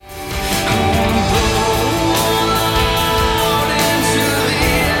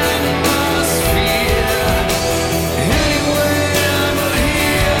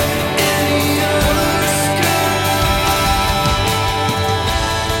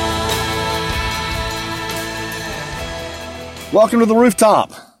Welcome to the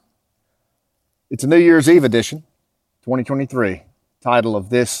rooftop. It's a New Year's Eve edition, 2023. Title of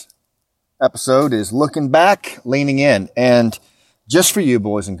this episode is Looking Back, Leaning In. And just for you,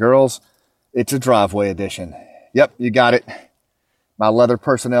 boys and girls, it's a driveway edition. Yep, you got it. My leather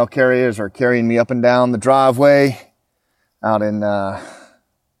personnel carriers are carrying me up and down the driveway out in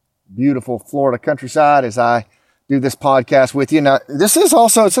beautiful Florida countryside as I do this podcast with you. Now, this is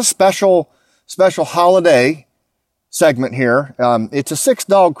also, it's a special holiday segment here. It's a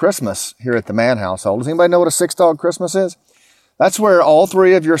 6-dog Christmas here at the Mann household. Does anybody know what a 6-dog Christmas is? That's where all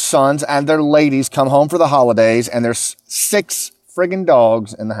three of your sons and their ladies come home for the holidays, and there's 6 friggin'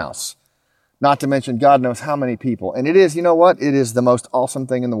 dogs in the house. Not to mention God knows how many people. And it is, you know what? It is the most awesome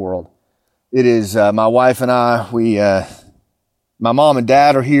thing in the world. It is, my wife and I, my mom and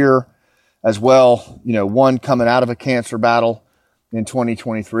dad are here as well. You know, one coming out of a cancer battle in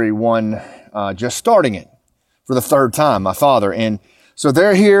 2023, one just starting it for the 3rd time, my father. And so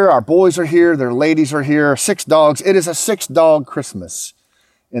they're here, our boys are here, their ladies are here, 6 dogs. It is a 6-dog Christmas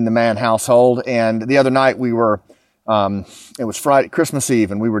in the Mann household. And the other night we were, it was Friday, Christmas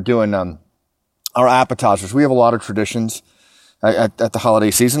Eve, and we were doing our appetizers. We have a lot of traditions at the holiday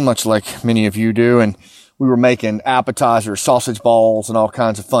season, much like many of you do. And we were making appetizers, sausage balls, and all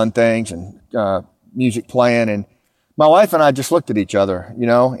kinds of fun things, and music playing. And my wife and I just looked at each other, you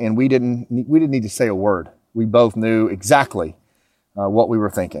know, and we didn't need to say a word. We both knew exactly what we were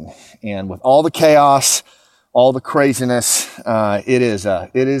thinking. And with all the chaos, all the craziness, it is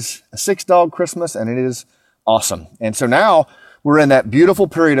a 6-dog Christmas, and it is awesome. And so now we're in that beautiful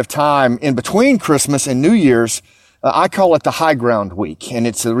period of time in between Christmas and New Year's. I call it the high ground week. And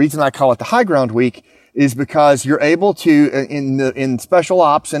it's the reason I call it the high ground week is because you're able to, in special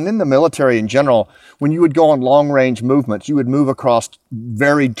ops and in the military in general, when you would go on long range movements, you would move across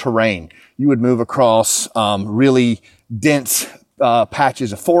varied terrain. You would move across really dense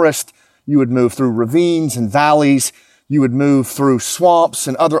patches of forest. You would move through ravines and valleys. You would move through swamps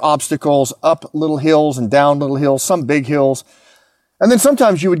and other obstacles, up little hills and down little hills, some big hills. And then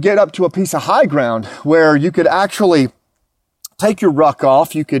sometimes you would get up to a piece of high ground where you could actually take your ruck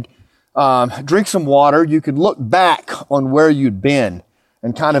off. You could drink some water. You could look back on where you'd been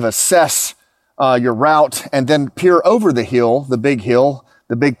and kind of assess your route, and then peer over the hill, the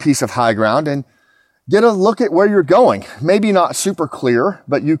big piece of high ground, and get a look at where you're going. Maybe not super clear,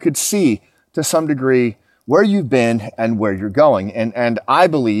 but you could see to some degree where you've been and where you're going. And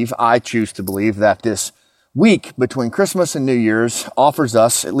I choose to believe that this week between Christmas and New Year's offers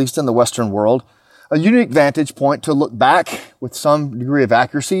us, at least in the Western world, a unique vantage point to look back with some degree of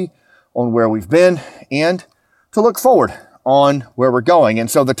accuracy on where we've been and to look forward on where we're going. And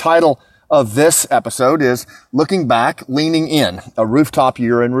so the title of this episode is Looking Back, Leaning In, a rooftop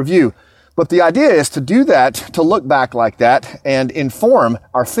year in review. But the idea is to do that, to look back like that and inform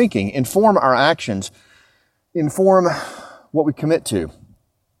our thinking, inform our actions, inform what we commit to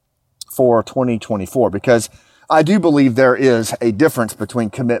for 2024. Because I do believe there is a difference between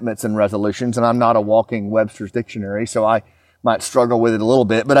commitments and resolutions, and I'm not a walking Webster's dictionary, so I might struggle with it a little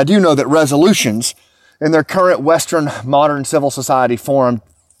bit, but I do know that resolutions in their current Western modern civil society form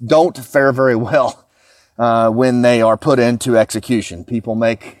don't fare very well when they are put into execution. People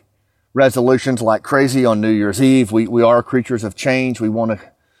make resolutions like crazy on New Year's Eve. We are creatures of change. We want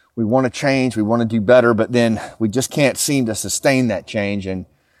to change. We want to do better, but then we just can't seem to sustain that change. And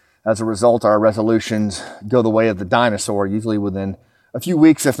as a result, our resolutions go the way of the dinosaur, usually within a few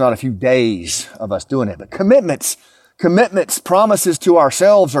weeks, if not a few days of us doing it. But commitments, promises to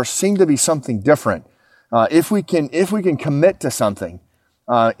ourselves seem to be something different. If we can commit to something,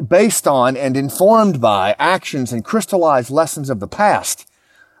 based on and informed by actions and crystallized lessons of the past,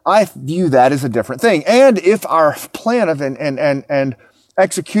 I view that as a different thing. And if our plan of and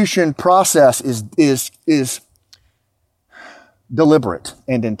execution process is deliberate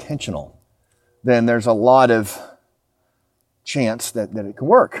and intentional, then there's a lot of chance that it can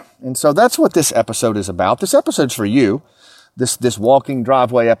work. And so that's what this episode is about. This episode's for you. This walking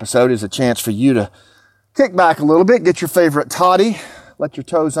driveway episode is a chance for you to kick back a little bit, get your favorite toddy, let your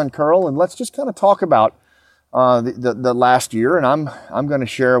toes uncurl, and let's just kind of talk about the last year. And I'm going to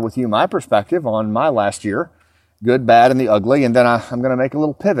share with you my perspective on my last year, good, bad, and the ugly. And then I'm going to make a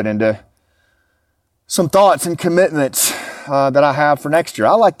little pivot into some thoughts and commitments that I have for next year.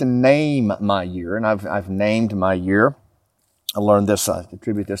 I like to name my year, and I've named my year. I learned this. I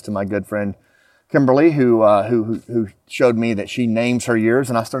attribute this to my good friend Kimberly, who showed me that she names her years,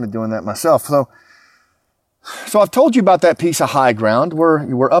 and I started doing that myself. So I've told you about that piece of high ground.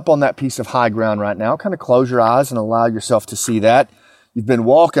 We're up on that piece of high ground right now. Kind of close your eyes and allow yourself to see that. You've been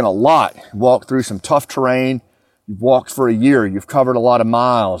walking a lot. Walked through some tough terrain. You've walked for a year. You've covered a lot of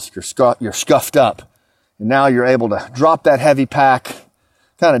miles. You're scuffed up. And now you're able to drop that heavy pack,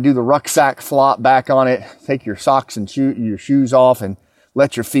 kind of do the rucksack flop back on it, take your socks and your shoes off and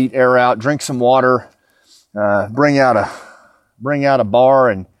let your feet air out, drink some water, bring out a bar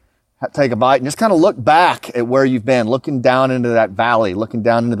and take a bite and just kind of look back at where you've been, looking down into that valley, looking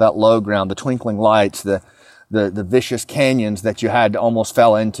down into that low ground, the twinkling lights, the vicious canyons that you had almost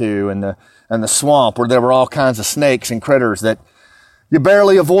fell into, and the swamp where there were all kinds of snakes and critters that you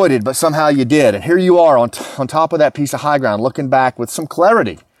barely avoided, but somehow you did. And here you are on top of that piece of high ground, looking back with some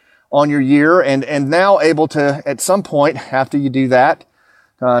clarity on your year, and now able to, at some point after you do that,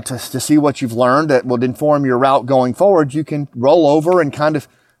 to see what you've learned that would inform your route going forward, you can roll over and kind of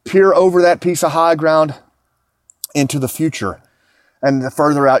peer over that piece of high ground into the future. And the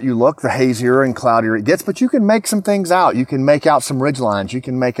further out you look, the hazier and cloudier it gets, but you can make some things out. You can make out some ridge lines. You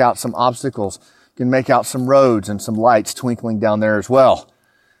can make out some obstacles. You can make out some roads and some lights twinkling down there as well.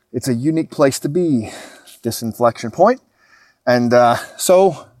 It's a unique place to be, this inflection point. And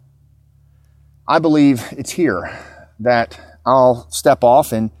so I believe it's here that I'll step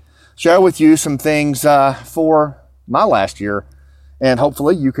off and share with you some things for my last year. And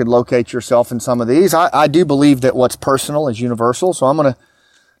hopefully you could locate yourself in some of these. I do believe that what's personal is universal. So I'm going to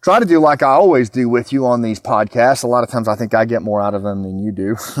try to do like I always do with you on these podcasts. A lot of times I think I get more out of them than you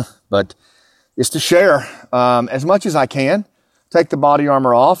do. But it's to share as much as I can, take the body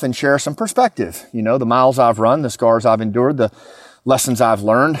armor off and share some perspective. You know, the miles I've run, the scars I've endured, the lessons I've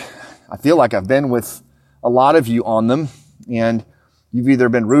learned. I feel like I've been with a lot of you on them. And you've either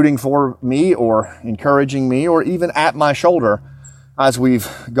been rooting for me or encouraging me or even at my shoulder as we've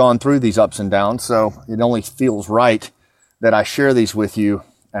gone through these ups and downs. So it only feels right that I share these with you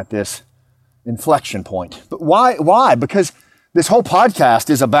at this inflection point. But why? Because this whole podcast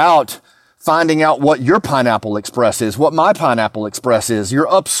is about finding out what your Pineapple Express is, what my Pineapple Express is, your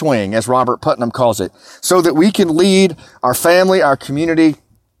upswing, as Robert Putnam calls it, so that we can lead our family, our community,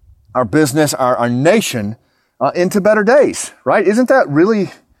 our business, our nation into better days, right? Isn't that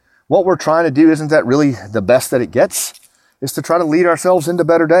really what we're trying to do? Isn't that really the best that it gets? Is to try to lead ourselves into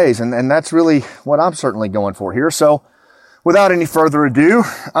better days. And that's really what I'm certainly going for here. So without any further ado,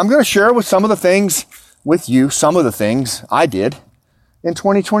 I'm going to share with some of the things I did in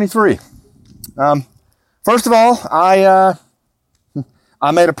 2023. First of all, I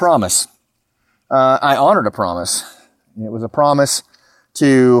made a promise. I honored a promise. It was a promise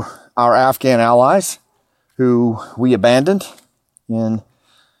to our Afghan allies who we abandoned in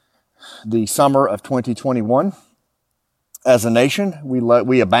the summer of 2021. As a nation,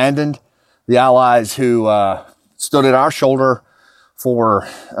 we abandoned the allies who stood at our shoulder for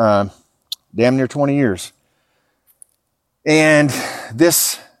damn near 20 years. And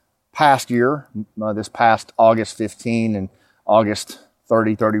this past year, this past August 15 and August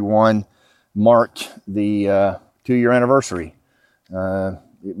 30, 31, marked the 2-year anniversary.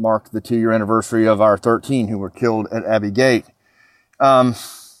 It marked the 2-year anniversary of our 13 who were killed at Abbey Gate.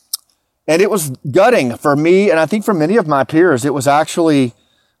 And it was gutting for me, and I think for many of my peers, it was actually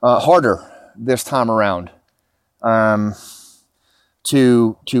harder this time around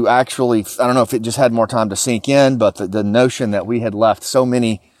to actually, I don't know if it just had more time to sink in, but the notion that we had left so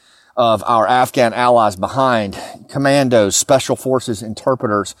many of our Afghan allies behind, commandos, special forces,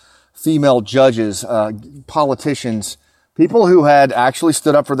 interpreters, female judges, politicians, people who had actually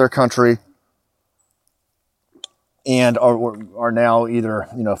stood up for their country and are now either,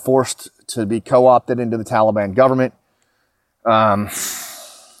 forced to be co-opted into the Taliban government,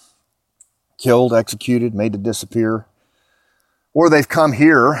 killed, executed, made to disappear, or they've come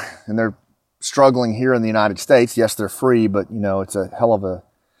here and they're struggling here in the United States. Yes, they're free, but it's a hell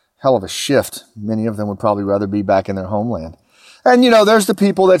of a shift. Many of them would probably rather be back in their homeland. And there's the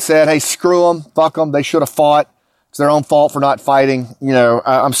people that said, "Hey, screw them, fuck them. They should have fought. It's their own fault for not fighting."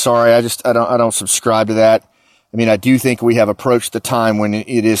 I'm sorry. I don't subscribe to that. I mean, I do think we have approached the time when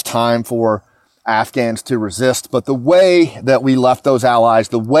it is time for Afghans to resist, but the way that we left those allies,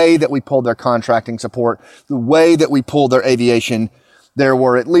 the way that we pulled their contracting support, the way that we pulled their aviation, there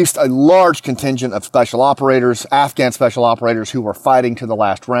were at least a large contingent of special operators, Afghan special operators, who were fighting to the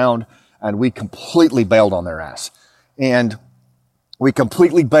last round, and we completely bailed on their ass. And we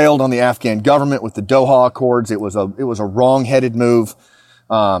completely bailed on the Afghan government with the Doha Accords. It was a wrong-headed move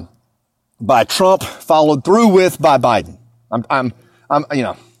by Trump, followed through with by Biden. I'm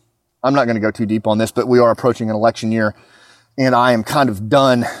not going to go too deep on this, but we are approaching an election year, and I am kind of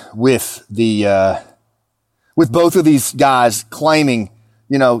done with with both of these guys claiming,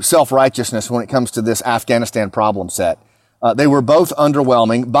 self-righteousness when it comes to this Afghanistan problem set. They were both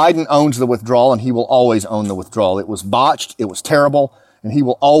underwhelming. Biden owns the withdrawal, and he will always own the withdrawal. It was botched. It was terrible, and he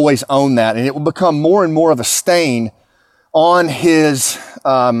will always own that. And it will become more and more of a stain on his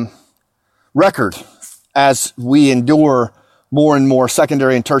record as we endure more and more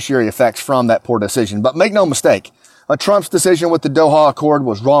secondary and tertiary effects from that poor decision. But make no mistake, Trump's decision with the Doha Accord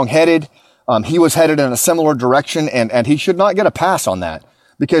was wrong-headed. He was headed in a similar direction, and he should not get a pass on that,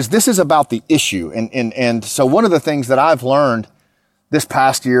 because this is about the issue. And so one of the things that I've learned this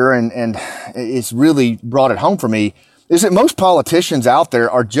past year, and it's really brought it home for me, is that most politicians out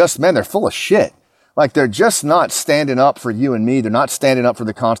there are just, man, they're full of shit. Like, they're just not standing up for you and me. They're not standing up for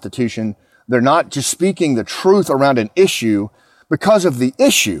the Constitution. They're not just speaking the truth around an issue because of the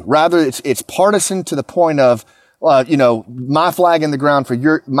issue. Rather, it's partisan to the point of, my flag in the ground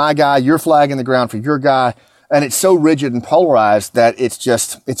for my guy, your flag in the ground for your guy. And it's so rigid and polarized that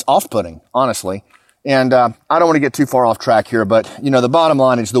it's off-putting, honestly. And I don't want to get too far off track here, but, the bottom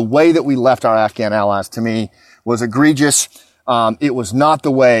line is the way that we left our Afghan allies, to me, was egregious. It was not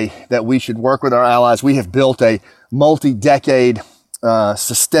the way that we should work with our allies. We have built a multi-decade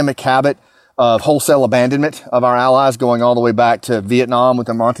systemic habit of wholesale abandonment of our allies, going all the way back to Vietnam with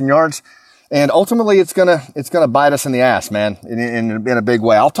the Montagnards. And ultimately, it's gonna bite us in the ass, man, in a big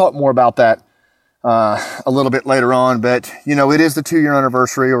way. I'll talk more about that a little bit later on, but it is the 2-year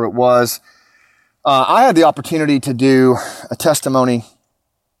anniversary, or it was. I had the opportunity to do a testimony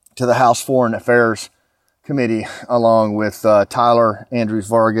to the House Foreign Affairs Committee, along with Tyler Andrews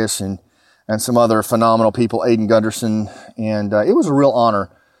Vargas and some other phenomenal people, Aidan Gunderson, and it was a real honor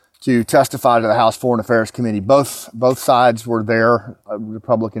to testify to the House Foreign Affairs Committee. Both sides were there,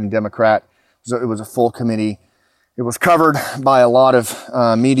 Republican and Democrat. It was a full committee. It was covered by a lot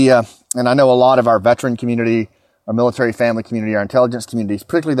of media, and I know a lot of our veteran community, our military family community, our intelligence communities,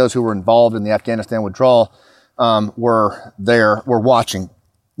 particularly those who were involved in the Afghanistan withdrawal, were watching.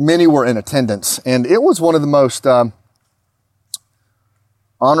 Many were in attendance, and it was one of the most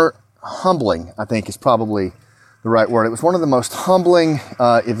humbling, I think is probably the right word. It was one of the most humbling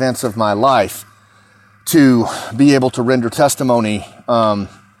events of my life to be able to render testimony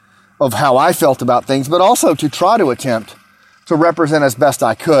of how I felt about things, but also to try to attempt to represent as best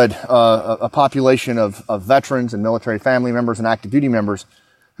I could a population of veterans and military family members and active duty members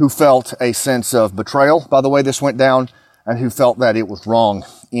who felt a sense of betrayal by the way this went down, and who felt that it was wrong.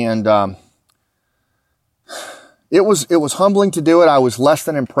 And it was humbling to do it. I was less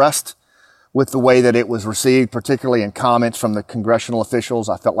than impressed with the way that it was received, particularly in comments from the congressional officials.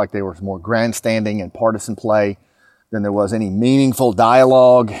 I felt like there was more grandstanding and partisan play than there was any meaningful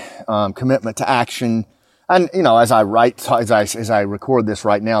dialogue, commitment to action. And, as I record this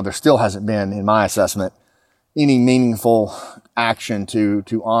right now, there still hasn't been, in my assessment, any meaningful action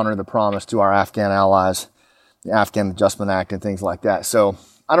to honor the promise to our Afghan allies, the Afghan Adjustment Act and things like that. So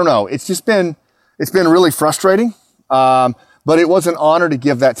I don't know. It's been really frustrating. But it was an honor to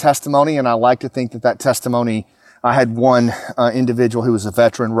give that testimony. And I like to think that testimony, I had one individual who was a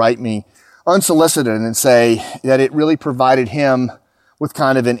veteran write me unsolicited and say that it really provided him with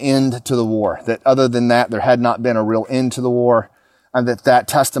kind of an end to the war, that other than that, there had not been a real end to the war, and that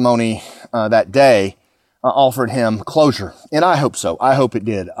testimony that day offered him closure. And I hope so. I hope it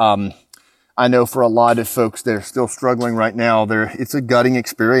did. I know for a lot of folks that are still struggling right now, it's a gutting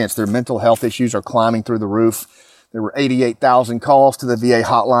experience. Their mental health issues are climbing through the roof. There were 88,000 calls to the VA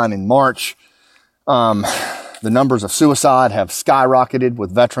hotline in March. The numbers of suicide have skyrocketed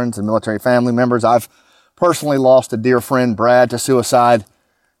with veterans and military family members. I've personally lost a dear friend, Brad, to suicide,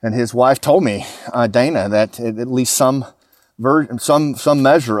 and his wife told me, Dana, that at least some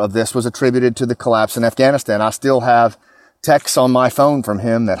measure of this was attributed to the collapse in Afghanistan. I still have texts on my phone from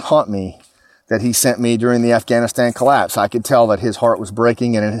him that haunt me, that he sent me during the Afghanistan collapse. I could tell that his heart was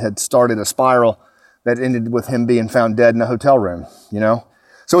breaking, and it had started a spiral that ended with him being found dead in a hotel room,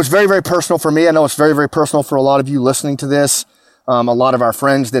 So it's very, very personal for me. I know it's very, very personal for a lot of you listening to this. A lot of our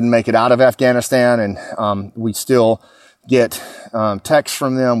friends didn't make it out of Afghanistan, and we still get texts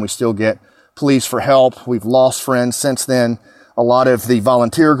from them. We still get pleas for help. We've lost friends since then. A lot of the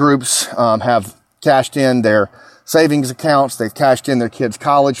volunteer groups have cashed in their savings accounts. They've cashed in their kids'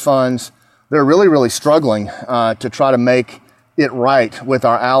 college funds. They're really, really struggling to try to make it right with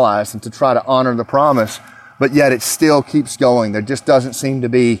our allies and to try to honor the promise, but yet it still keeps going. There just doesn't seem to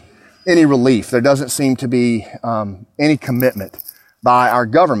be any relief. There doesn't seem to be any commitment by our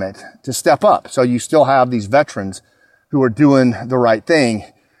government to step up. So you still have these veterans who are doing the right thing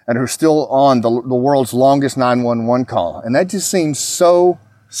and who are still on the world's longest 911 call. And that just seems so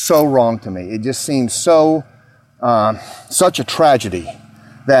wrong to me. It just seems such a tragedy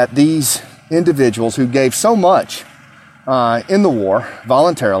that these individuals who gave so much in the war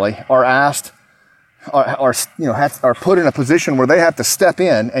voluntarily are asked, are put in a position where they have to step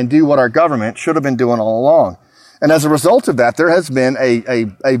in and do what our government should have been doing all along. And as a result of that, there has been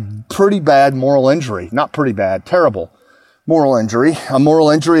a pretty bad moral injury. Not pretty bad, terrible moral injury. A moral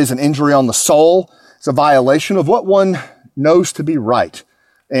injury is an injury on the soul. It's a violation of what one knows to be right.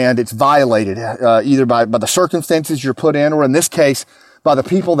 And it's violated either by the circumstances you're put in, or in this case, by the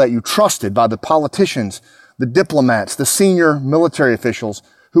people that you trusted, by the politicians, the diplomats, the senior military officials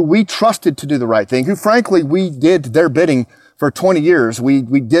who we trusted to do the right thing, who frankly we did their bidding for 20 years. We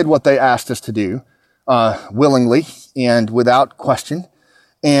did what they asked us to do, willingly and without question.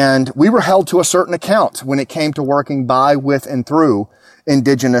 And we were held to a certain account when it came to working by, with, and through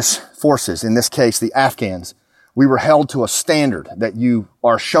indigenous forces. In this case, the Afghans. We were held to a standard that you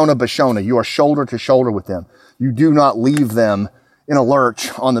are shona b'shona. You are shoulder to shoulder with them. You do not leave them in a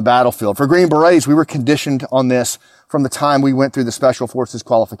lurch on the battlefield. For Green Berets, we were conditioned on this from the time we went through the Special Forces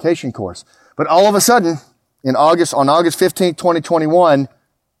qualification course. But all of a sudden, on August 15th, 2021,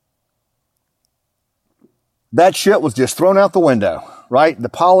 that shit was just thrown out the window, right? The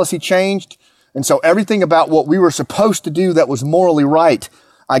policy changed. And so everything about what we were supposed to do that was morally right,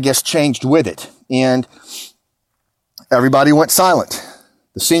 I guess, changed with it. And everybody went silent.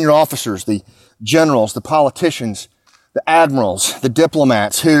 The senior officers, the generals, the politicians, the admirals, the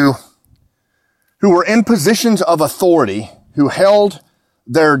diplomats who were in positions of authority, who held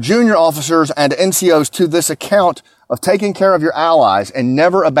their junior officers and NCOs to this account of taking care of your allies and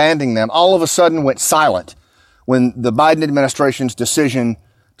never abandoning them, all of a sudden went silent when the Biden administration's decision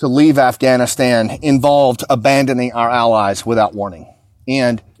to leave Afghanistan involved abandoning our allies without warning.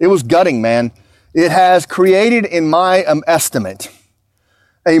 And it was gutting, man. It has created, in my estimate,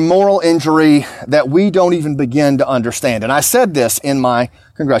 a moral injury that we don't even begin to understand. And I said this in my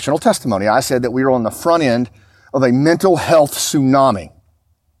congressional testimony. I said that we are on the front end of a mental health tsunami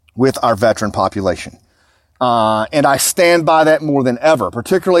with our veteran population. And I stand by that more than ever,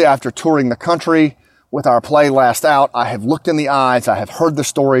 particularly after touring the country with our play Last Out. I have looked in the eyes. I have heard the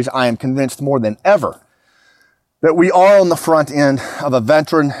stories. I am convinced more than ever that we are on the front end of a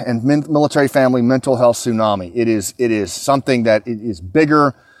veteran and military family mental health tsunami. It is something that is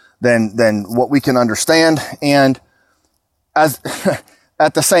bigger than what we can understand. And as,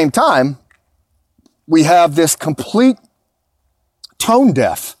 at the same time, we have this complete tone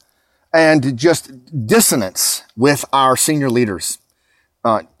deaf and just dissonance with our senior leaders,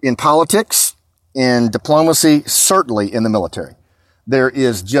 in politics, in diplomacy, certainly in the military. There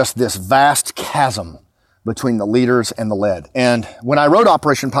is just this vast chasm between the leaders and the led. And when I wrote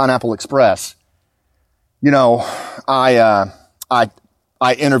Operation Pineapple Express, I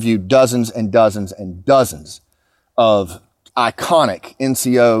interviewed dozens and dozens and dozens of iconic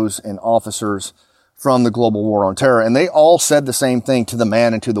NCOs and officers from the global war on terror. And they all said the same thing to the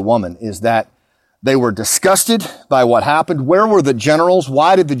man and to the woman, is that they were disgusted by what happened. Where were the generals?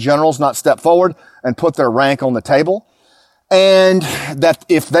 Why did the generals not step forward and put their rank on the table? And that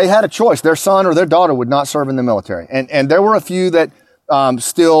if they had a choice, their son or their daughter would not serve in the military. And there were a few that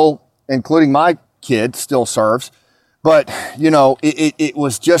still, including my kid, still serves. But, it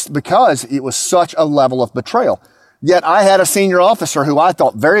was just because it was such a level of betrayal. Yet I had a senior officer who I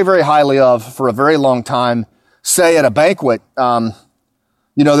thought very, very highly of for a very long time say at a banquet,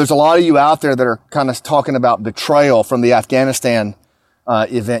 there's a lot of you out there that are kind of talking about betrayal from the Afghanistan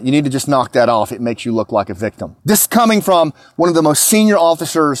event. You need to just knock that off. It makes you look like a victim. This coming from one of the most senior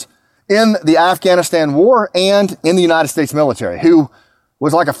officers in the Afghanistan war and in the United States military, who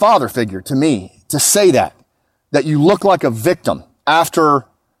was like a father figure to me, to say that you look like a victim after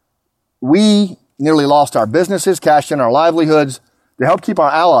we nearly lost our businesses, cashed in our livelihoods to help keep our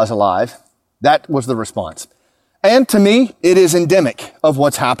allies alive. That was the response. And to me, it is endemic of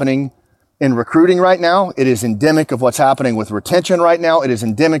what's happening in recruiting right now. It is endemic of what's happening with retention right now. It is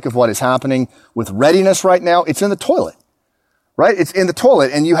endemic of what is happening with readiness right now. It's in the toilet, right? It's in the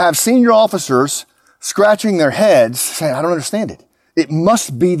toilet. And you have senior officers scratching their heads saying, I don't understand it. It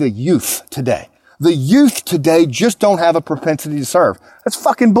must be the youth today. The youth today just don't have a propensity to serve. That's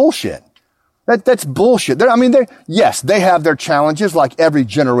fucking bullshit. That's bullshit. Yes, they have their challenges like every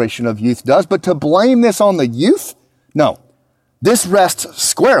generation of youth does, but to blame this on the youth? No. This rests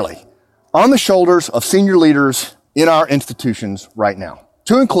squarely on the shoulders of senior leaders in our institutions right now,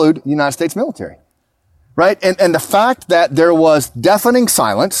 to include the United States military, right? And the fact that there was deafening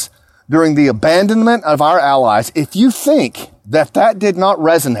silence during the abandonment of our allies, if you think that did not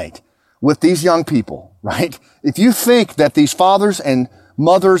resonate with these young people, right? If you think that these fathers and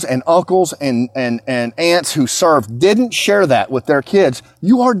mothers and uncles and aunts who served didn't share that with their kids,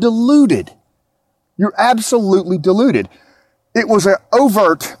 you are deluded. You're absolutely deluded. It was an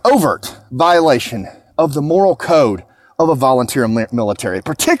overt violation of the moral code of a volunteer military,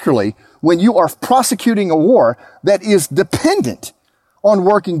 particularly when you are prosecuting a war that is dependent on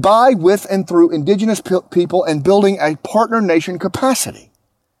working by, with, and through indigenous people and building a partner nation capacity.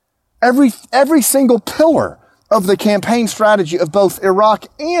 Every single pillar of the campaign strategy of both Iraq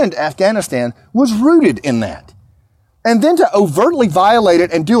and Afghanistan was rooted in that. And then to overtly violate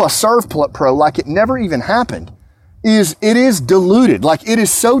it and do a serve pro like it never even happened it is deluded. Like, it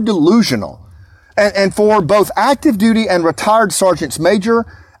is so delusional. And for both active duty and retired sergeants major,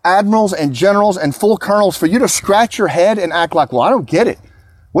 admirals and generals and full colonels, for you to scratch your head and act like, well, I don't get it.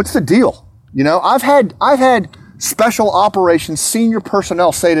 What's the deal? You know, I've had special operations senior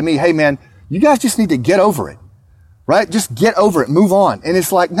personnel say to me, hey man, you guys just need to get over it, right? Just get over it, move on. And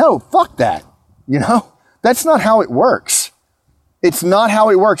it's like, no, fuck that. You know, that's not how it works. It's not how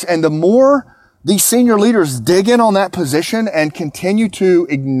it works. And the more these senior leaders dig in on that position and continue to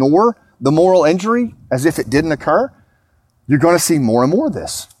ignore the moral injury as if it didn't occur, you're going to see more and more of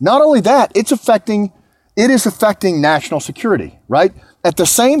this. Not only that, it is affecting national security, right? At the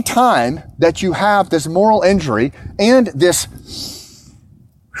same time that you have this moral injury and this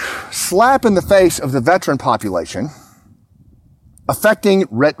slap in the face of the veteran population affecting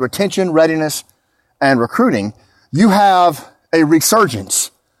retention, readiness, and recruiting, you have a resurgence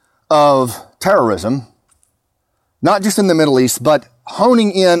of terrorism, not just in the Middle East, but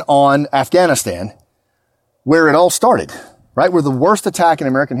honing in on Afghanistan, where it all started, right? Where the worst attack in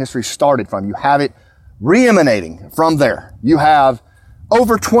American history started from. You have it re-emanating from there. You have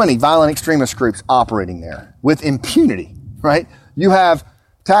over 20 violent extremist groups operating there with impunity, right? You have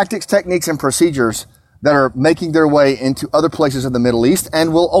tactics, techniques, and procedures that are making their way into other places of the Middle East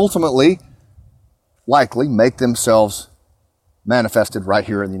and will ultimately, likely, make themselves manifested right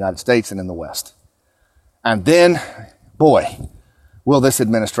here in the United States and in the West. And then, boy, will this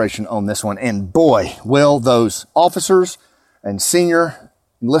administration own this one. And boy, will those officers and senior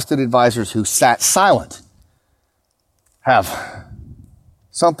enlisted advisors who sat silent have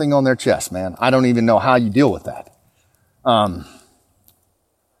something on their chest, man. I don't even know how you deal with that.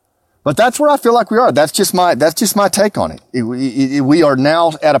 But that's where I feel like we are. That's just my take on it. We are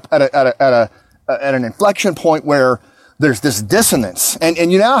now at an inflection point where there's this dissonance,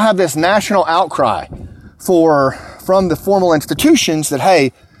 and you now have this national outcry from the formal institutions that,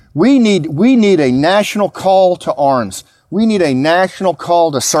 hey, we need a national call to arms. We need a national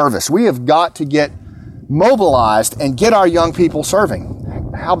call to service. We have got to get mobilized and get our young people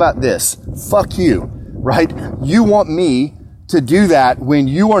serving. How about this? Fuck you, right? You want me to do that when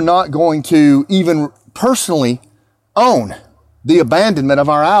you are not going to even personally own the abandonment of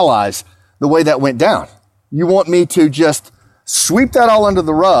our allies the way that went down. You want me to just sweep that all under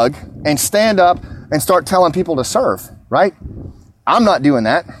the rug and stand up and start telling people to serve, right? I'm not doing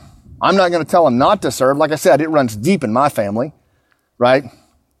that. I'm not going to tell them not to serve. Like I said, it runs deep in my family, right?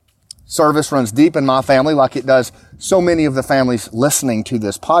 Service runs deep in my family like it does so many of the families listening to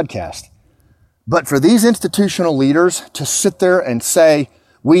this podcast. But for these institutional leaders to sit there and say,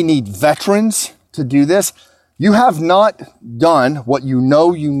 we need veterans to do this, you have not done what you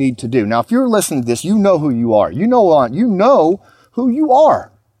know you need to do. Now, if you're listening to this, you know who you are. You know who you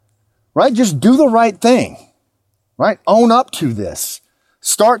are, right? Just do the right thing, right? Own up to this.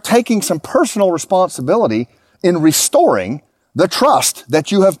 Start taking some personal responsibility in restoring the trust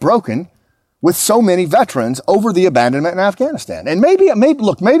that you have broken with so many veterans over the abandonment in Afghanistan. And maybe I'm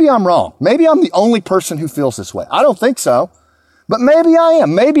wrong. Maybe I'm the only person who feels this way. I don't think so, but maybe I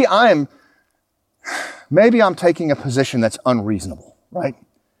am. Maybe I'm taking a position that's unreasonable, right?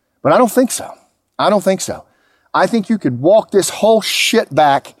 But I don't think so. I think you could walk this whole shit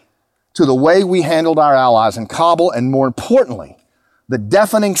back to the way we handled our allies in Kabul, and more importantly, the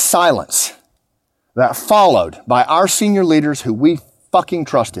deafening silence that followed by our senior leaders who we fucking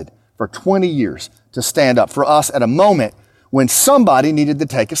trusted for 20 years to stand up for us at a moment when somebody needed to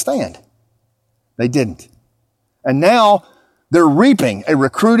take a stand. They didn't. And now they're reaping a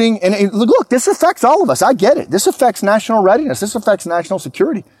recruiting, and look, this affects all of us. I get it. This affects national readiness. This affects national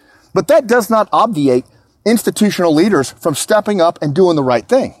security. But that does not obviate institutional leaders from stepping up and doing the right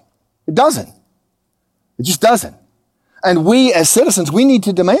thing. It doesn't. It just doesn't. And we as citizens, we need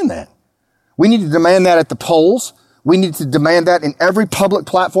to demand that. We need to demand that at the polls. We need to demand that in every public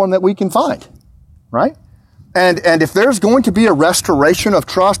platform that we can find, right? And if there's going to be a restoration of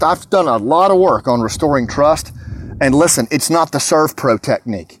trust, I've done a lot of work on restoring trust. And listen, it's not the serve pro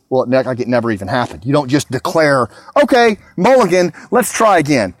technique. Well, like it never even happened. You don't just declare, okay, mulligan, let's try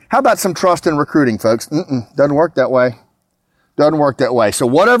again. How about some trust in recruiting, folks? Doesn't work that way. Doesn't work that way. So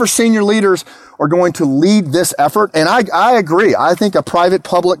whatever senior leaders are going to lead this effort. And I agree. I think a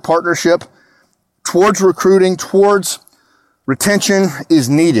private-public partnership towards recruiting, towards retention is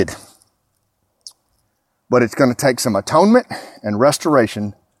needed. But it's going to take some atonement and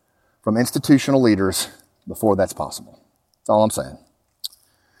restoration from institutional leaders before that's possible. That's all I'm saying.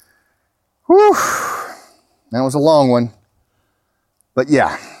 Whew. That was a long one. But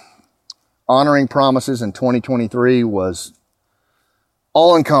yeah, honoring promises in 2023 was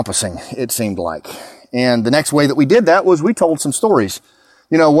all-encompassing, it seemed like. And the next way that we did that was we told some stories.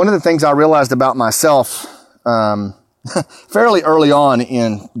 You know, one of the things I realized about myself fairly early on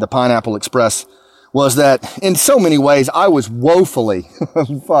in the Pineapple Express was that in so many ways I was woefully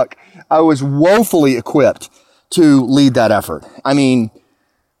equipped to lead that effort. I mean,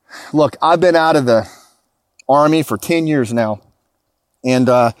 look, I've been out of the Army for 10 years now. And,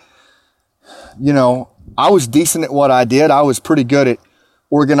 you know, I was decent at what I did. I was pretty good at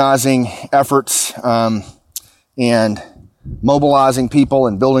organizing efforts and mobilizing people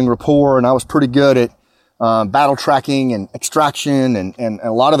and building rapport. And I was pretty good at battle tracking and extraction and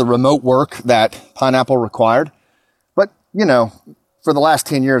a lot of the remote work that Pineapple required. But, you know, for the last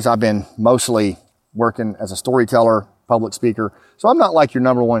 10 years, I've been mostly working as a storyteller, public speaker. So I'm not like your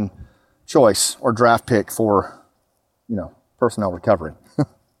number one choice or draft pick for, you know, personnel recovery.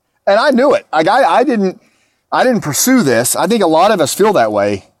 And I knew it. Like I didn't pursue this. I think a lot of us feel that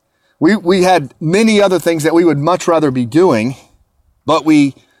way. We had many other things that we would much rather be doing, but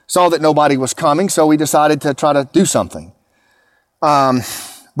we saw that nobody was coming, so we decided to try to do something.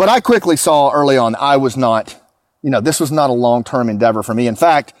 But I quickly saw early on I was not, you know, this was not a long-term endeavor for me. In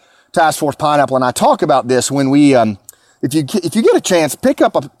fact, Task Force Pineapple and I talk about this when we, if you get a chance, pick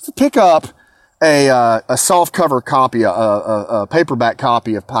up a soft cover copy, a paperback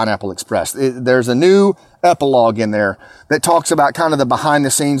copy of Pineapple Express. There's a new epilogue in there that talks about kind of the behind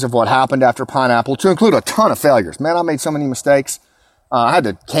the scenes of what happened after Pineapple, to include a ton of failures. Man, I made so many mistakes. I had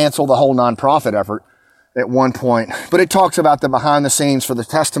to cancel the whole nonprofit effort at one point, but it talks about the behind the scenes for the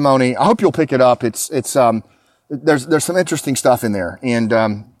testimony. I hope you'll pick it up. There's some interesting stuff in there. And,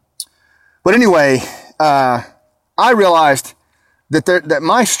 but anyway, I realized that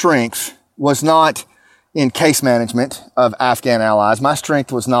my strength was not in case management of Afghan allies. My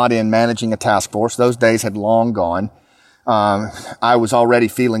strength was not in managing a task force. Those days had long gone. I was already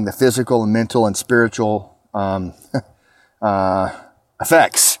feeling the physical and mental and spiritual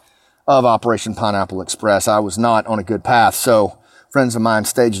effects of Operation Pineapple Express. I was not on a good path. So friends of mine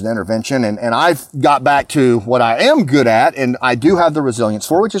staged an intervention, and I've got back to what I am good at, and I do have the resilience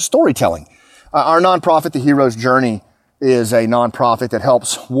for, which is storytelling. Our nonprofit, The Hero's Journey, is a nonprofit that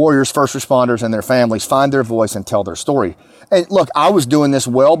helps warriors, first responders, and their families find their voice and tell their story. And look, I was doing this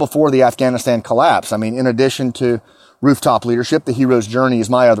well before the Afghanistan collapse. I mean, in addition to Rooftop Leadership, The Hero's Journey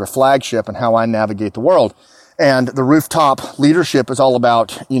is my other flagship and how I navigate the world. And the Rooftop Leadership is all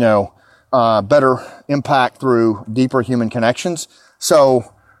about, you know, better impact through deeper human connections.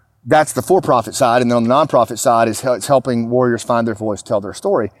 So that's the for-profit side. And then on the nonprofit side is it's helping warriors find their voice, tell their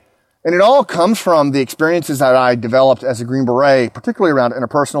story. And it all comes from the experiences that I developed as a Green Beret, particularly around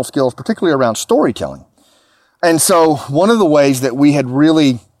interpersonal skills, particularly around storytelling. And so one of the ways that we had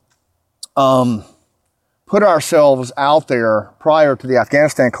really put ourselves out there prior to the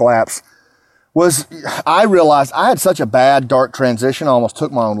Afghanistan collapse was I realized I had such a bad, dark transition. I almost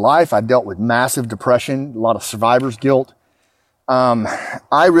took my own life. I dealt with massive depression, a lot of survivor's guilt.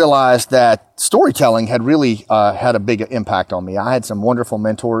 I realized that storytelling had really had a big impact on me. I had some wonderful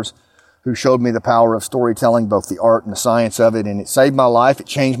mentors who showed me the power of storytelling, both the art and the science of it, and it saved my life. It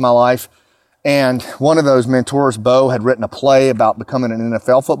changed my life. And one of those mentors, Bo, had written a play about becoming an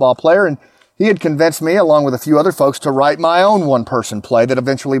NFL football player, and he had convinced me, along with a few other folks, to write my own one-person play that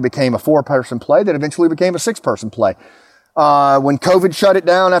eventually became a four-person play that eventually became a six-person play. When COVID shut it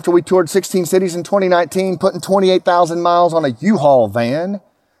down after we toured 16 cities in 2019, putting 28,000 miles on a U-Haul van,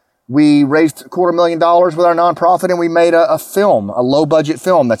 we raised $250,000 with our nonprofit, and we made a film, a low-budget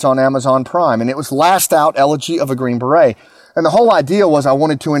film that's on Amazon Prime. And it was Last Out, Elegy of a Green Beret. And the whole idea was I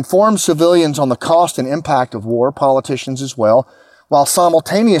wanted to inform civilians on the cost and impact of war, politicians as well, while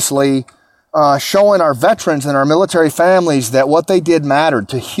simultaneously showing our veterans and our military families that what they did mattered,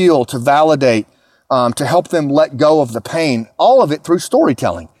 to heal, to validate, to help them let go of the pain, all of it through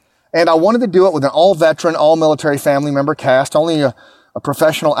storytelling. And I wanted to do it with an all-veteran, all-military family member cast, only a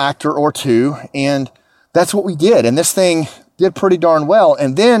professional actor or two, and that's what we did. And this thing did pretty darn well.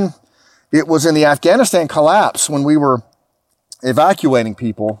 And then it was in the Afghanistan collapse when we were evacuating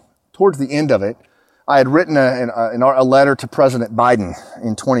people, towards the end of it, I had written a letter to President Biden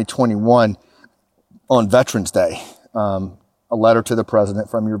in 2021 on Veterans Day, a letter to the president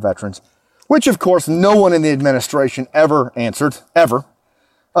from your veterans. which of course no one in the administration ever answered, ever.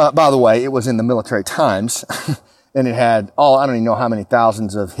 By the way, it was in the Military Times and it had I don't even know how many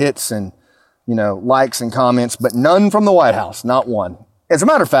thousands of hits and, likes and comments, but none from the White House, not one. As a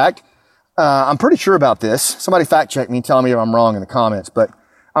matter of fact, I'm pretty sure about this. Somebody fact check me, tell me if I'm wrong in the comments, but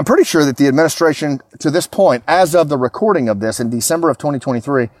I'm pretty sure that the administration to this point, as of the recording of this in December of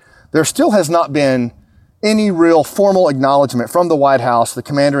 2023, there still has not been any real formal acknowledgement from the White House, the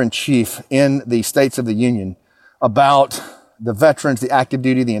commander-in-chief in the States of the Union, about the veterans, the active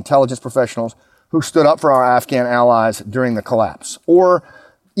duty, the intelligence professionals who stood up for our Afghan allies during the collapse, or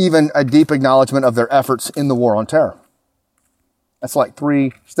even a deep acknowledgement of their efforts in the war on terror. That's like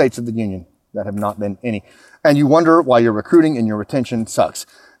 3 states of the Union that have not been any. And you wonder why your recruiting and your retention sucks.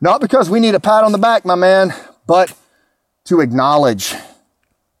 Not because we need a pat on the back, my man, but to acknowledge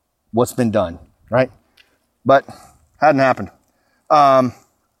what's been done, right? But hadn't happened.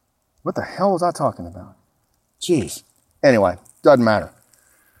 What the hell was I talking about? Jeez. Anyway, doesn't matter.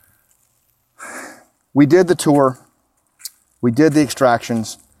 We did the tour. We did the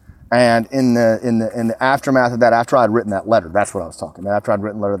extractions. And in the aftermath of that, after I'd written that letter, that's what I was talking about. After I'd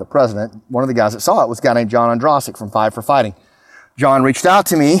written the letter to the president, one of the guys that saw it was a guy named John Andrasik from Five for Fighting. John reached out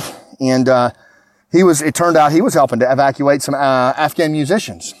to me, and it turned out he was helping to evacuate some Afghan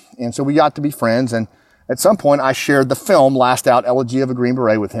musicians. And so we got to be friends. And at some point, I shared the film Last Out, Elegy of a Green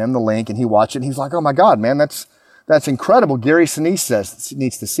Beret with him, the link, and he watched it. And he's like, "Oh my God, man, that's incredible. Gary Sinise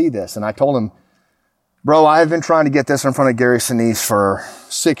needs to see this." And I told him, "Bro, I've been trying to get this in front of Gary Sinise for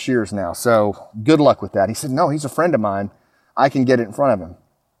 6 years now, so good luck with that." He said, "No, he's a friend of mine. I can get it in front of him."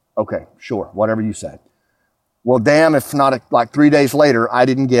 Okay, sure, whatever you say. Well, damn, if not like 3 days later, I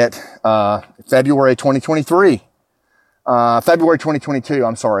didn't get February 2022,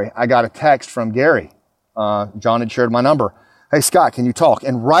 I'm sorry, I got a text from Gary. John had shared my number. "Hey, Scott, can you talk?"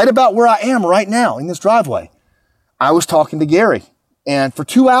 And right about where I am right now in this driveway, I was talking to Gary. And for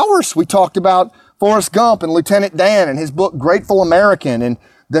 2 hours, we talked about Forrest Gump and Lieutenant Dan and his book, Grateful American, and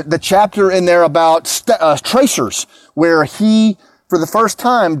the chapter in there about tracers, where he, for the first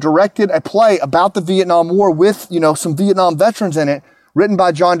time, directed a play about the Vietnam War with, some Vietnam veterans in it, written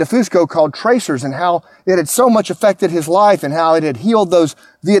by John DeFusco, called Tracers, and how it had so much affected his life and how it had healed those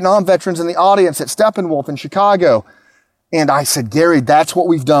Vietnam veterans in the audience at Steppenwolf in Chicago. And I said, "Gary, that's what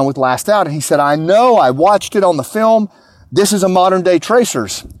we've done with Last Out." And he said, "I know, I watched it on the film. This is a modern day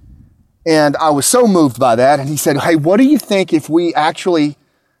Tracers." And I was so moved by that. And he said, "Hey, what do you think if we actually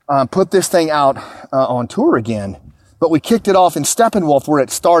put this thing out on tour again? But we kicked it off in Steppenwolf where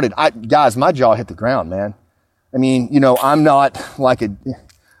it started." Guys, my jaw hit the ground, man. I mean, I'm not like a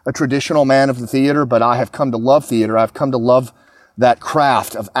traditional man of the theater, but I have come to love theater. I've come to love that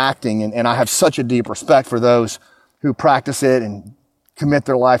craft of acting. And I have such a deep respect for those who practice it and commit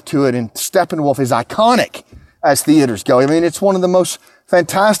their life to it. And Steppenwolf is iconic as theaters go. I mean, it's one of the most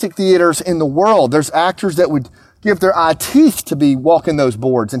fantastic theaters in the world. There's actors that would give their eye teeth to be walking those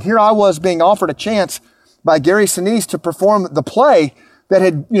boards. And here I was being offered a chance by Gary Sinise to perform the play that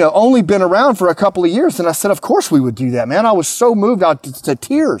had, only been around for a couple of years. And I said, of course we would do that, man. I was so moved out to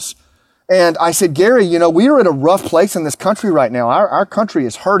tears. And I said, "Gary, we are at a rough place in this country right now. Our country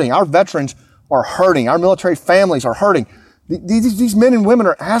is hurting. Our veterans are hurting. Our military families are hurting. These men and women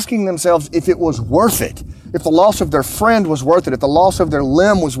are asking themselves if it was worth it, if the loss of their friend was worth it, if the loss of their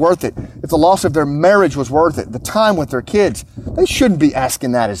limb was worth it, if the loss of their marriage was worth it, the time with their kids. They shouldn't be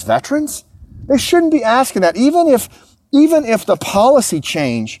asking that as veterans. They shouldn't be asking that. Even if the policy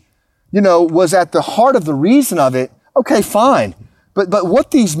change, was at the heart of the reason of it, okay, fine. But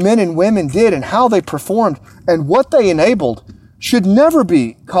what these men and women did and how they performed and what they enabled should never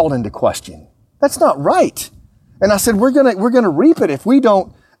be called into question. That's not right." And I said, we're gonna reap it if we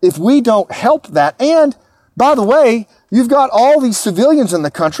don't help that. And by the way, you've got all these civilians in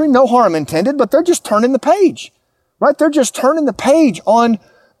the country, no harm intended, but they're just turning the page, right? They're just turning the page on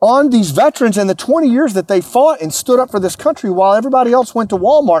these veterans and the 20 years that they fought and stood up for this country while everybody else went to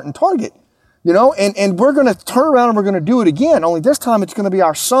Walmart and Target, and we're going to turn around and we're going to do it again. Only this time it's going to be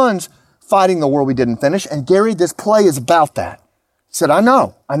our sons fighting the war we didn't finish. And Gary, this play is about that. He said, I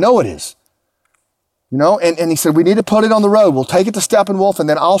know it is. And he said, we need to put it on the road. We'll take it to Steppenwolf and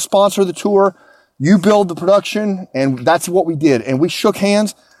then I'll sponsor the tour. You build the production. And that's what we did. And we shook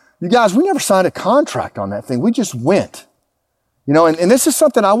hands. You guys, we never signed a contract on that thing. We just went, and this is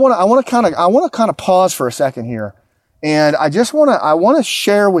something I want to kind of pause for a second here. And I want to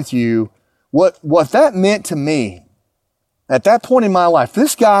share with you what that meant to me at that point in my life.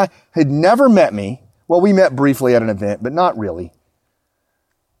 This guy had never met me. Well, we met briefly at an event, but not really.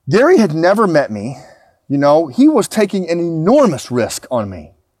 Gary had never met me. He was taking an enormous risk on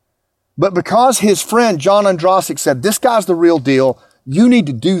me. But because his friend, John Ondrasik, said, this guy's the real deal, you need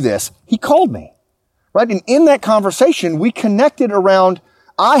to do this, he called me, right? And in that conversation, we connected around,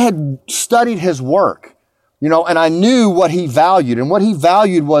 I had studied his work, and I knew what he valued. And what he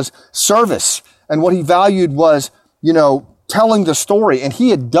valued was service. And what he valued was, telling the story. And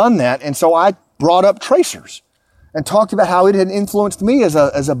he had done that. And so I brought up Tracers and talked about how it had influenced me as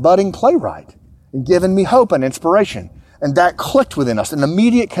a budding playwright and given me hope and inspiration. And that clicked within us. An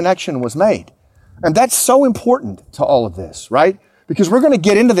immediate connection was made. And that's so important to all of this, right? Because we're going to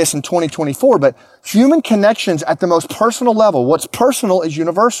get into this in 2024, but human connections at the most personal level, what's personal is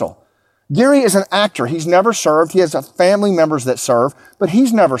universal. Gary is an actor. He's never served. He has family members that serve, but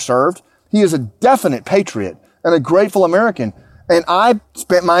he's never served. He is a definite patriot and a grateful American. And I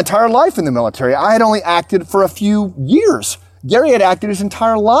spent my entire life in the military. I had only acted for a few years. Gary had acted his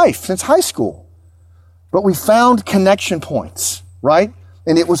entire life since high school. But we found connection points, right?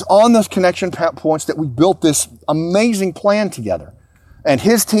 And it was on those connection points that we built this amazing plan together. And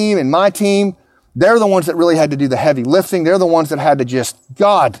his team and my team, they're the ones that really had to do the heavy lifting. They're the ones that had to just,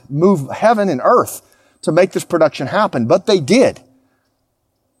 God, move heaven and earth to make this production happen. But they did.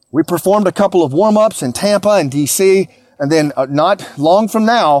 We performed a couple of warm-ups in Tampa and DC. And then not long from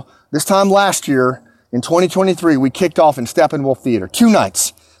now, this time last year, in 2023, we kicked off in Steppenwolf Theater. 2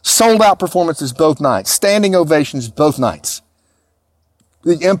 nights. Sold out performances both nights. Standing ovations both nights.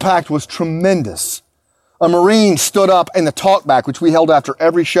 The impact was tremendous. A Marine stood up in the talkback, which we held after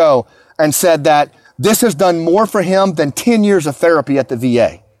every show, and said that this has done more for him than 10 years of therapy at the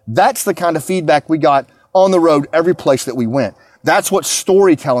VA. That's the kind of feedback we got on the road every place that we went. That's what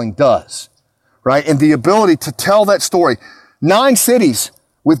storytelling does, right? And the ability to tell that story. 9 cities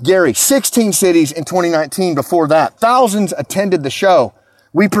with Gary, 16 cities in 2019 before that. Thousands attended the show.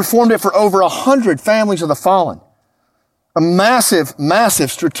 We performed it for over 100 families of the fallen. A massive, massive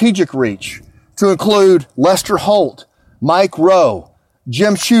strategic reach to include Lester Holt, Mike Rowe,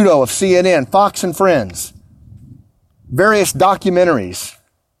 Jim Sciutto of CNN, Fox and Friends, various documentaries.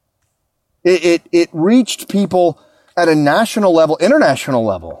 It reached people at a national level, international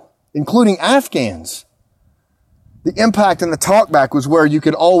level, including Afghans. The impact in the talkback was where you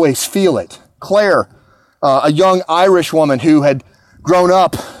could always feel it. Claire, a young Irish woman who had grown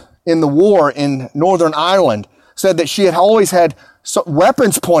up in the war in Northern Ireland, said that she had always had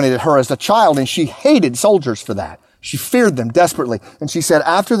weapons pointed at her as a child, and she hated soldiers for that. She feared them desperately. And she said,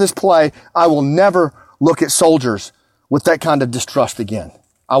 after this play, I will never look at soldiers with that kind of distrust again.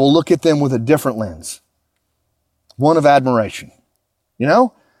 I will look at them with a different lens. One of admiration,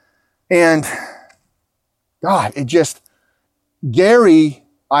 And God, Gary,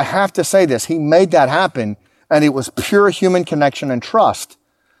 I have to say this, he made that happen, and it was pure human connection and trust.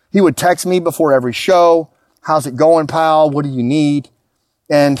 He would text me before every show. How's it going, pal? What do you need?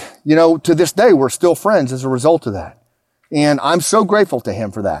 And, to this day, we're still friends as a result of that. And I'm so grateful to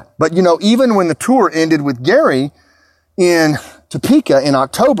him for that. But, even when the tour ended with Gary in Topeka in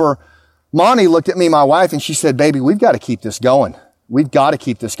October, Monty looked at me, my wife, and she said, baby, we've got to keep this going. We've got to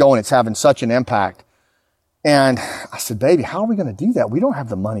keep this going. It's having such an impact. And I said, baby, how are we going to do that? We don't have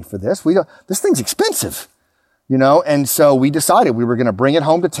the money for this. This thing's expensive, And so we decided we were going to bring it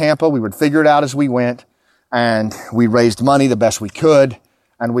home to Tampa. We would figure it out as we went. And we raised money the best we could.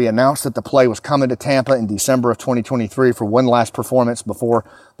 And we announced that the play was coming to Tampa in December of 2023 for one last performance before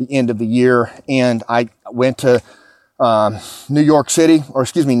the end of the year. And I went to Nashville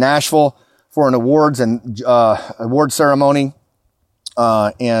for an awards ceremony.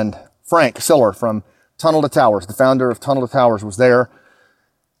 And Frank Siller from Tunnel to Towers, the founder of Tunnel to Towers, was there.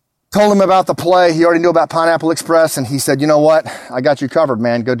 Told him about the play. He already knew about Pineapple Express. And he said, you know what? I got you covered,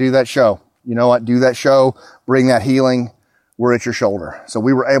 man. Go do that show. You know what? Do that show, bring that healing. We're at your shoulder. So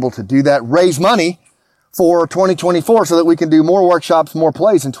we were able to do that, raise money for 2024 so that we can do more workshops, more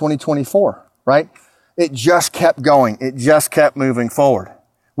plays in 2024, right? It just kept going. It just kept moving forward.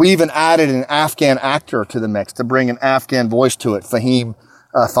 We even added an Afghan actor to the mix to bring an Afghan voice to it. Fahim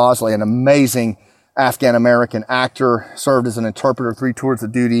Fazli, an amazing Afghan-American actor, served as an interpreter 3 tours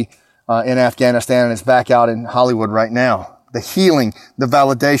of duty in Afghanistan and is back out in Hollywood right now. The healing, the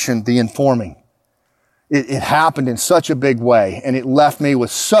validation, the informing. It happened in such a big way, and it left me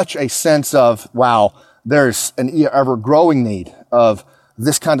with such a sense of, wow, there's an ever-growing need of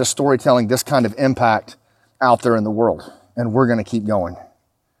this kind of storytelling, this kind of impact out there in the world, and we're going to keep going.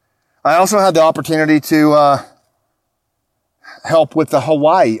 I also had the opportunity to help with the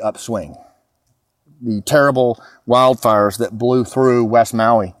Hawaii upswing, the terrible wildfires that blew through West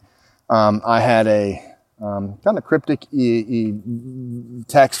Maui. I had a kind of cryptic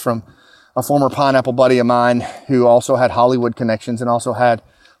text from a former Pineapple buddy of mine who also had Hollywood connections and also had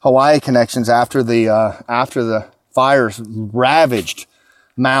Hawaii connections after the fires ravaged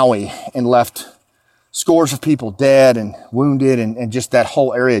Maui and left scores of people dead and wounded and just that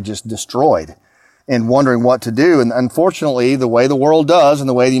whole area just destroyed, and wondering what to do. And unfortunately, the way the world does and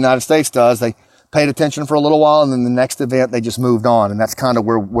the way the United States does, they paid attention for a little while, and then the next event, they just moved on. And that's kind of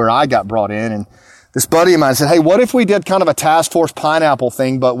where I got brought in. And this buddy of mine said, hey, what if we did kind of a Task Force Pineapple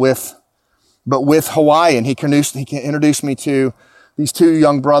thing, but with Hawaii? And he introduced me to these two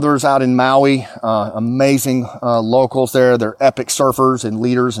young brothers out in Maui, amazing locals there. They're epic surfers and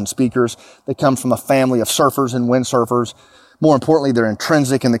leaders and speakers. They come from a family of surfers and windsurfers. More importantly, they're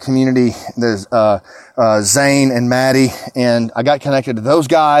intrinsic in the community. There's Zane and Maddie, and I got connected to those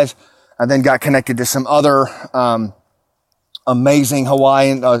guys. I then got connected to some other amazing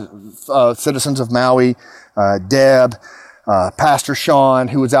Hawaiian citizens of Maui, Deb, Pastor Sean,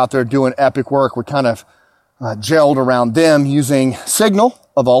 who was out there doing epic work. We kind of gelled around them using Signal,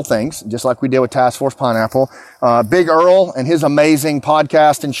 of all things, just like we did with Task Force Pineapple. Big Earl and his amazing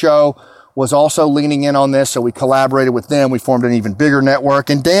podcast and show was also leaning in on this, so we collaborated with them. We formed an even bigger network.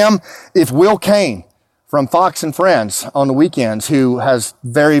 And damn, if Will Kane from Fox and Friends on the weekends, who has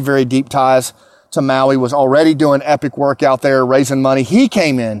very, very deep ties to Maui, was already doing epic work out there, raising money. He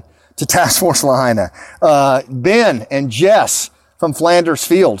came in to Task Force Lahaina. Ben and Jess from Flanders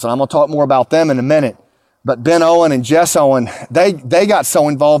Fields, and I'm going to talk more about them in a minute. But Ben Owen and Jess Owen, they got so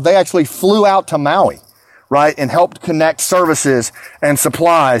involved, they actually flew out to Maui, right, and helped connect services and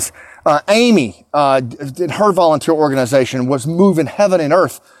supplies. Amy, her volunteer organization was moving heaven and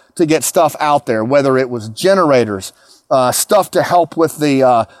earth to get stuff out there, whether it was generators, stuff to help with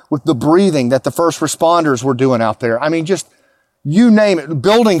the breathing that the first responders were doing out there. I mean, just you name it,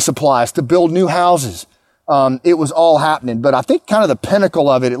 building supplies to build new houses. It was all happening. But I think kind of the pinnacle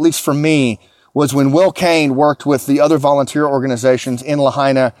of it, at least for me, was when Will Kane worked with the other volunteer organizations in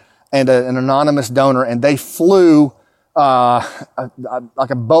Lahaina and an anonymous donor, and they flew like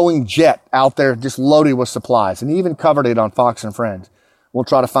a Boeing jet out there just loaded with supplies, and he even covered it on Fox and Friends. We'll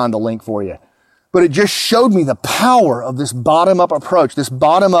try to find the link for you. But it just showed me the power of this bottom-up approach, this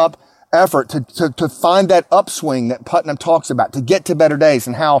bottom-up effort to find that upswing that Putnam talks about, to get to better days,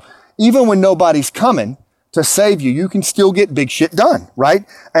 and how even when nobody's coming to save you, you can still get big shit done, right?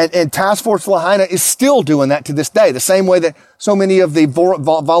 And Task Force Lahaina is still doing that to this day, the same way that so many of the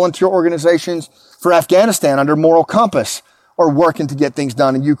volunteer organizations for Afghanistan under Moral Compass are working to get things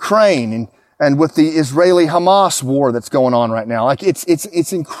done in Ukraine and with the Israeli-Hamas war that's going on right now. Like,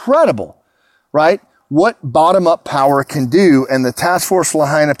 it's incredible, right? What bottom-up power can do, and the Task Force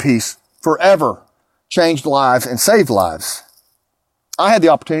Lahaina piece forever changed lives and saved lives. I had the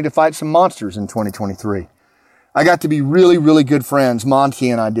opportunity to fight some monsters in 2023. I got to be really, really good friends, Monty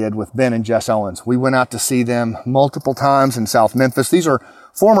and I did, with Ben and Jess Owens. We went out to see them multiple times in South Memphis. These are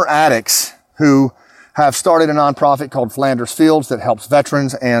former addicts who have started a nonprofit called Flanders Fields that helps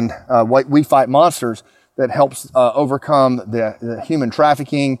veterans, and We Fight Monsters that helps overcome the human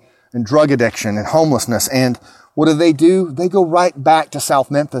trafficking and drug addiction and homelessness. And what do? They go right back to South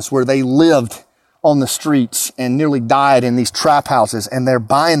Memphis, where they lived on the streets and nearly died in these trap houses, and they're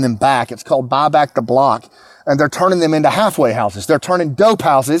buying them back. It's called Buy Back the Block. And they're turning them into halfway houses. They're turning dope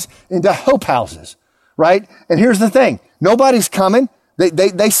houses into hope houses, right? And here's the thing. Nobody's coming.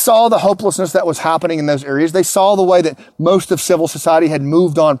 They saw the hopelessness that was happening in those areas. They saw the way that most of civil society had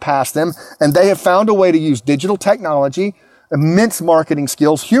moved on past them, and they have found a way to use digital technology, immense marketing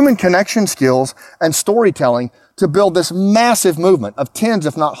skills, human connection skills, and storytelling to build this massive movement of tens,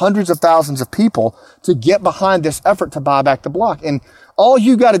 if not hundreds of thousands of people to get behind this effort to buy back the block. And all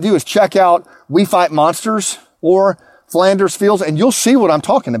you got to do is check out We Fight Monsters or Flanders Fields, and you'll see what I'm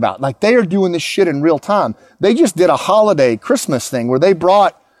talking about. Like, they are doing this shit in real time. They just did a holiday Christmas thing where they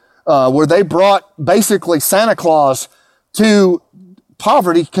brought basically Santa Claus to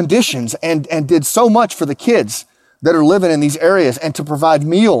poverty conditions and did so much for the kids that are living in these areas, and to provide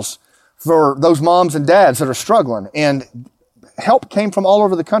meals for those moms and dads that are struggling. And help came from all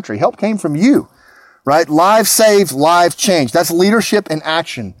over the country. Help came from you, right? Lives saved, lives changed. That's leadership in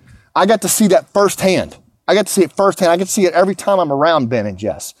action. I got to see that firsthand. I get to see it every time I'm around Ben and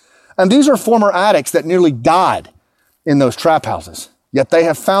Jess. And these are former addicts that nearly died in those trap houses. Yet they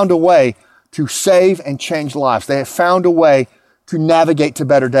have found a way to save and change lives. They have found a way to navigate to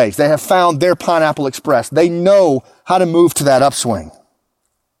better days. They have found their Pineapple Express. They know how to move to that upswing.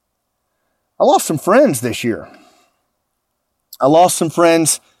 I lost some friends this year. I lost some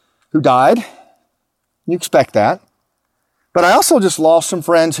friends who died. You expect that. But I also just lost some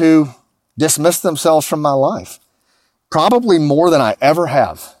friends who dismissed themselves from my life. Probably more than I ever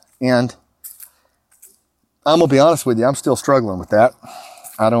have. And I'm going to be honest with you, I'm still struggling with that.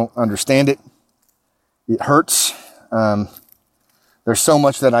 I don't understand it. It hurts. There's so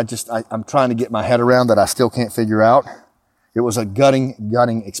much that I'm trying to get my head around that I still can't figure out. It was a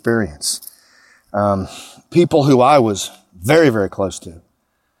gutting experience. People who I was very, very close to.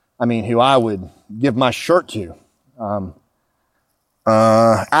 I mean, who I would give my shirt to,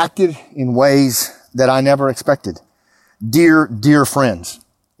 acted in ways that I never expected. Dear, dear friends.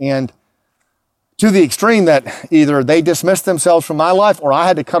 And to the extreme that either they dismissed themselves from my life or I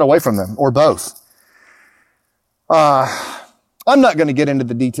had to cut away from them, or both. I'm not going to get into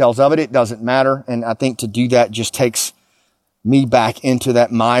the details of it. It doesn't matter. And I think to do that just takes me back into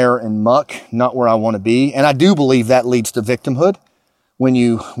that mire and muck, not where I want to be. And I do believe that leads to victimhood. When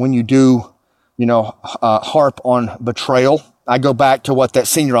you do, harp on betrayal. I go back to what that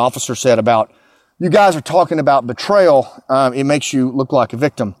senior officer said about, you guys are talking about betrayal. It makes you look like a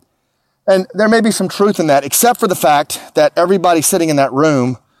victim. And there may be some truth in that, except for the fact that everybody sitting in that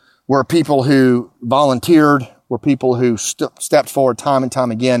room were people who volunteered, were people who stepped forward time and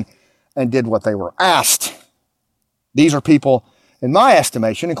time again and did what they were asked. These are people, in my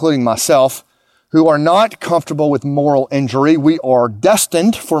estimation, including myself, who are not comfortable with moral injury. We are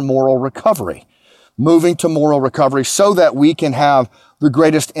destined for moral recovery, moving to moral recovery so that we can have the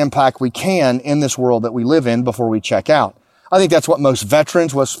greatest impact we can in this world that we live in before we check out. I think that's what most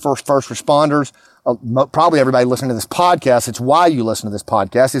veterans, first responders, probably everybody listening to this podcast, it's why you listen to this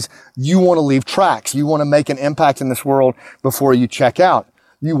podcast, is you want to leave tracks. You want to make an impact in this world before you check out.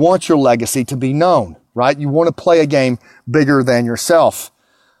 You want your legacy to be known, right? You want to play a game bigger than yourself.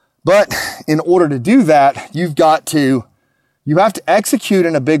 But in order to do that, you have to execute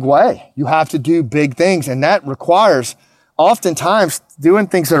in a big way. You have to do big things. And that requires oftentimes doing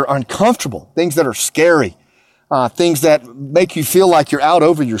things that are uncomfortable, things that are scary, things that make you feel like you're out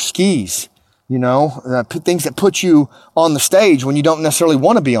over your skis, things that put you on the stage when you don't necessarily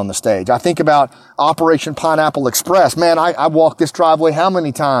want to be on the stage. I think about Operation Pineapple Express. Man, I walked this driveway how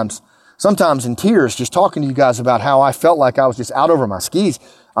many times? Sometimes in tears, just talking to you guys about how I felt like I was just out over my skis.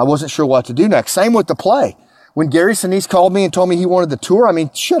 I wasn't sure what to do next. Same with the play. When Gary Sinise called me and told me he wanted the tour,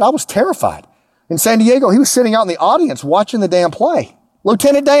 I was terrified. In San Diego, he was sitting out in the audience watching the damn play.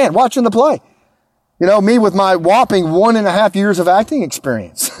 Lieutenant Dan watching the play. Me with my whopping 1.5 years of acting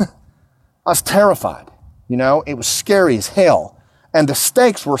experience. I was terrified. It was scary as hell. And the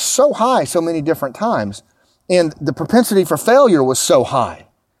stakes were so high so many different times. And the propensity for failure was so high.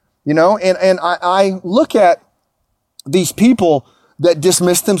 And I look at these people that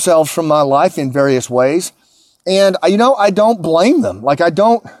dismiss themselves from my life in various ways. And, I don't blame them. Like, I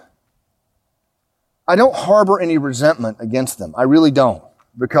don't harbor any resentment against them. I really don't,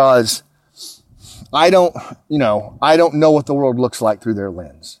 because I don't know what the world looks like through their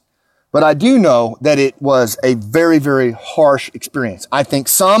lens. But I do know that it was a very, very harsh experience. I think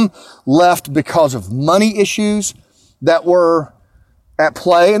some left because of money issues that were at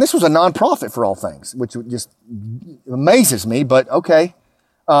play. And this was a nonprofit for all things, which just amazes me, but okay.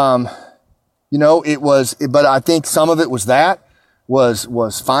 But I think some of it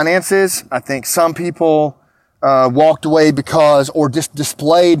was finances. I think some people, walked away or just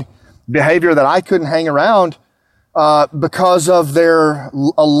displayed behavior that I couldn't hang around, because of their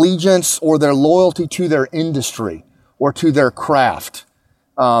allegiance or their loyalty to their industry or to their craft.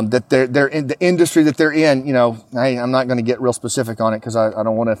 That they're in the industry that they're in, hey, I'm not going to get real specific on it because I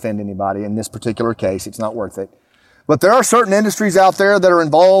don't want to offend anybody in this particular case. It's not worth it. But there are certain industries out there that are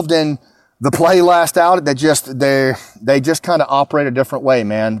involved in the play last out that they just kind of operate a different way,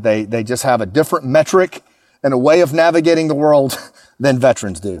 man. They just have a different metric and a way of navigating the world than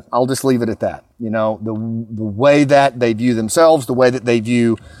veterans do. I'll just leave it at that. The way that they view themselves, the way that they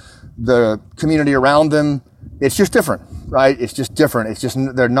view the community around them, it's just different, right? It's just different. It's just,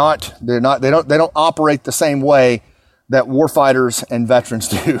 they don't operate the same way that warfighters and veterans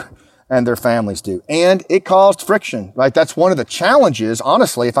do and their families do. And it caused friction, right? That's one of the challenges,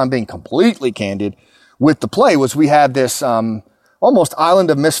 honestly, if I'm being completely candid with the play, was we had this, almost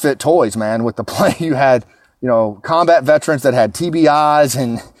island of misfit toys, man. With the play, you had, combat veterans that had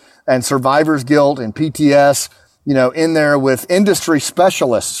TBIs and survivor's guilt and PTS, in there with industry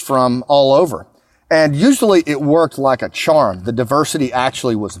specialists from all over. And usually it worked like a charm. The diversity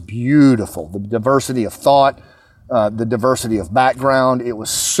actually was beautiful. The diversity of thought, the diversity of background. It was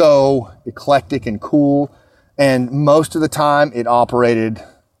so eclectic and cool. And most of the time it operated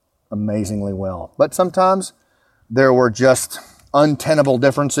amazingly well. But sometimes there were just untenable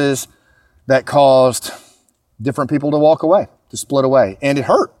differences that caused different people to walk away, to split away. And it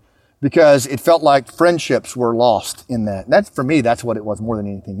hurt because it felt like friendships were lost in that. And that's, for me, that's what it was more than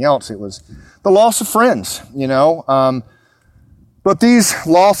anything else. It was the loss of friends, But these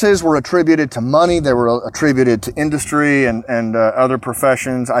losses were attributed to money. They were attributed to industry and other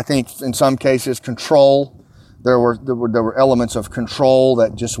professions. I think in some cases, control. There were elements of control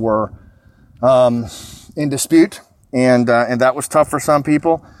that just were in dispute, and that was tough for some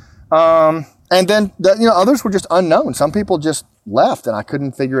people. And then others were just unknown. Some people just left, and I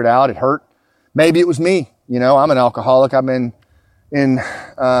couldn't figure it out. It hurt. Maybe it was me. I'm an alcoholic. I've been in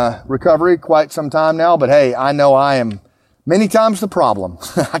recovery quite some time now, but hey, I know I am many times the problem.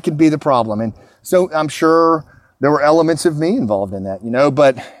 I could be the problem. And so I'm sure there were elements of me involved in that,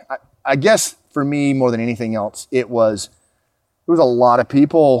 but I guess for me, more than anything else, it was a lot of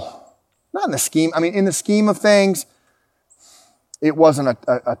people, not in the scheme. I mean, in the scheme of things, it wasn't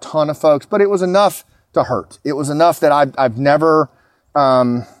a ton of folks, but it was enough to hurt. It was enough that I've never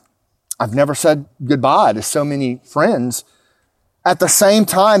said goodbye to so many friends at the same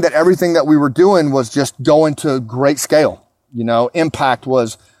time that everything that we were doing was just going to great scale. Impact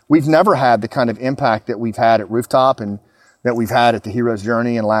we've never had the kind of impact that we've had at Rooftop and that we've had at the Hero's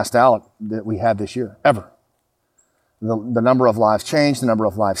Journey and Last Out that we had this year, ever. The number of lives changed, the number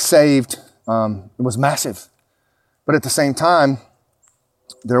of lives saved, it was massive. But at the same time,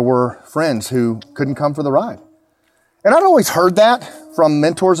 there were friends who couldn't come for the ride. And I'd always heard that from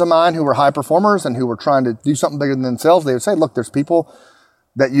mentors of mine who were high performers and who were trying to do something bigger than themselves. They would say, look, there's people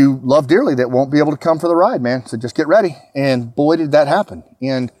that you love dearly that won't be able to come for the ride, man. So just get ready. And boy, did that happen.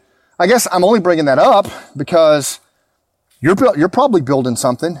 And I guess I'm only bringing that up because you're probably building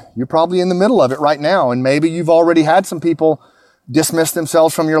something. You're probably in the middle of it right now. And maybe you've already had some people dismiss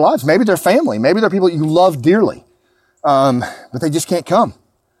themselves from your lives. Maybe they're family. Maybe they're people you love dearly. But they just can't come.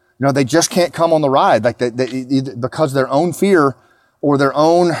 They just can't come on the ride, like because of their own fear or their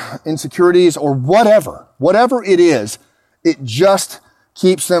own insecurities or whatever it is, it just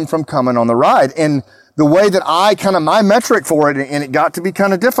keeps them from coming on the ride. And the way that my metric for it, and it got to be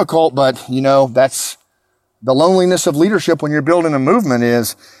kind of difficult, but that's the loneliness of leadership when you're building a movement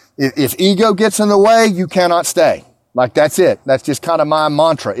is if ego gets in the way, you cannot stay. Like that's it. That's just kind of my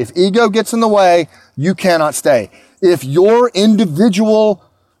mantra. If ego gets in the way, you cannot stay. If your individual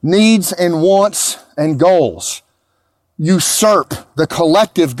needs and wants and goals usurp the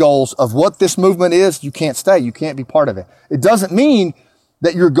collective goals of what this movement is, you can't stay. You can't be part of it. It doesn't mean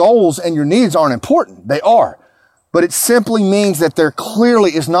that your goals and your needs aren't important. They are. But it simply means that there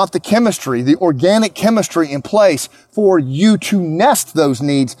clearly is not the chemistry, the organic chemistry in place for you to nest those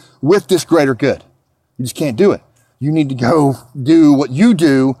needs with this greater good. You just can't do it. You need to go do what you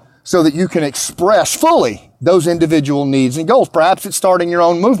do so that you can express fully those individual needs and goals. Perhaps it's starting your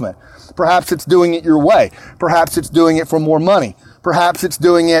own movement. Perhaps it's doing it your way. Perhaps it's doing it for more money. Perhaps it's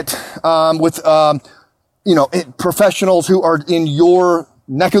doing it with professionals who are in your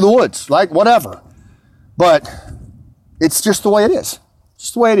neck of the woods, like whatever. But it's just the way it is.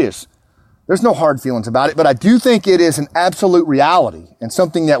 Just the way it is. There's no hard feelings about it, but I do think it is an absolute reality and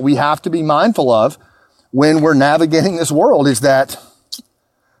something that we have to be mindful of when we're navigating this world is that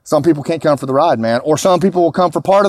some people can't come for the ride, man, or some people will come for part of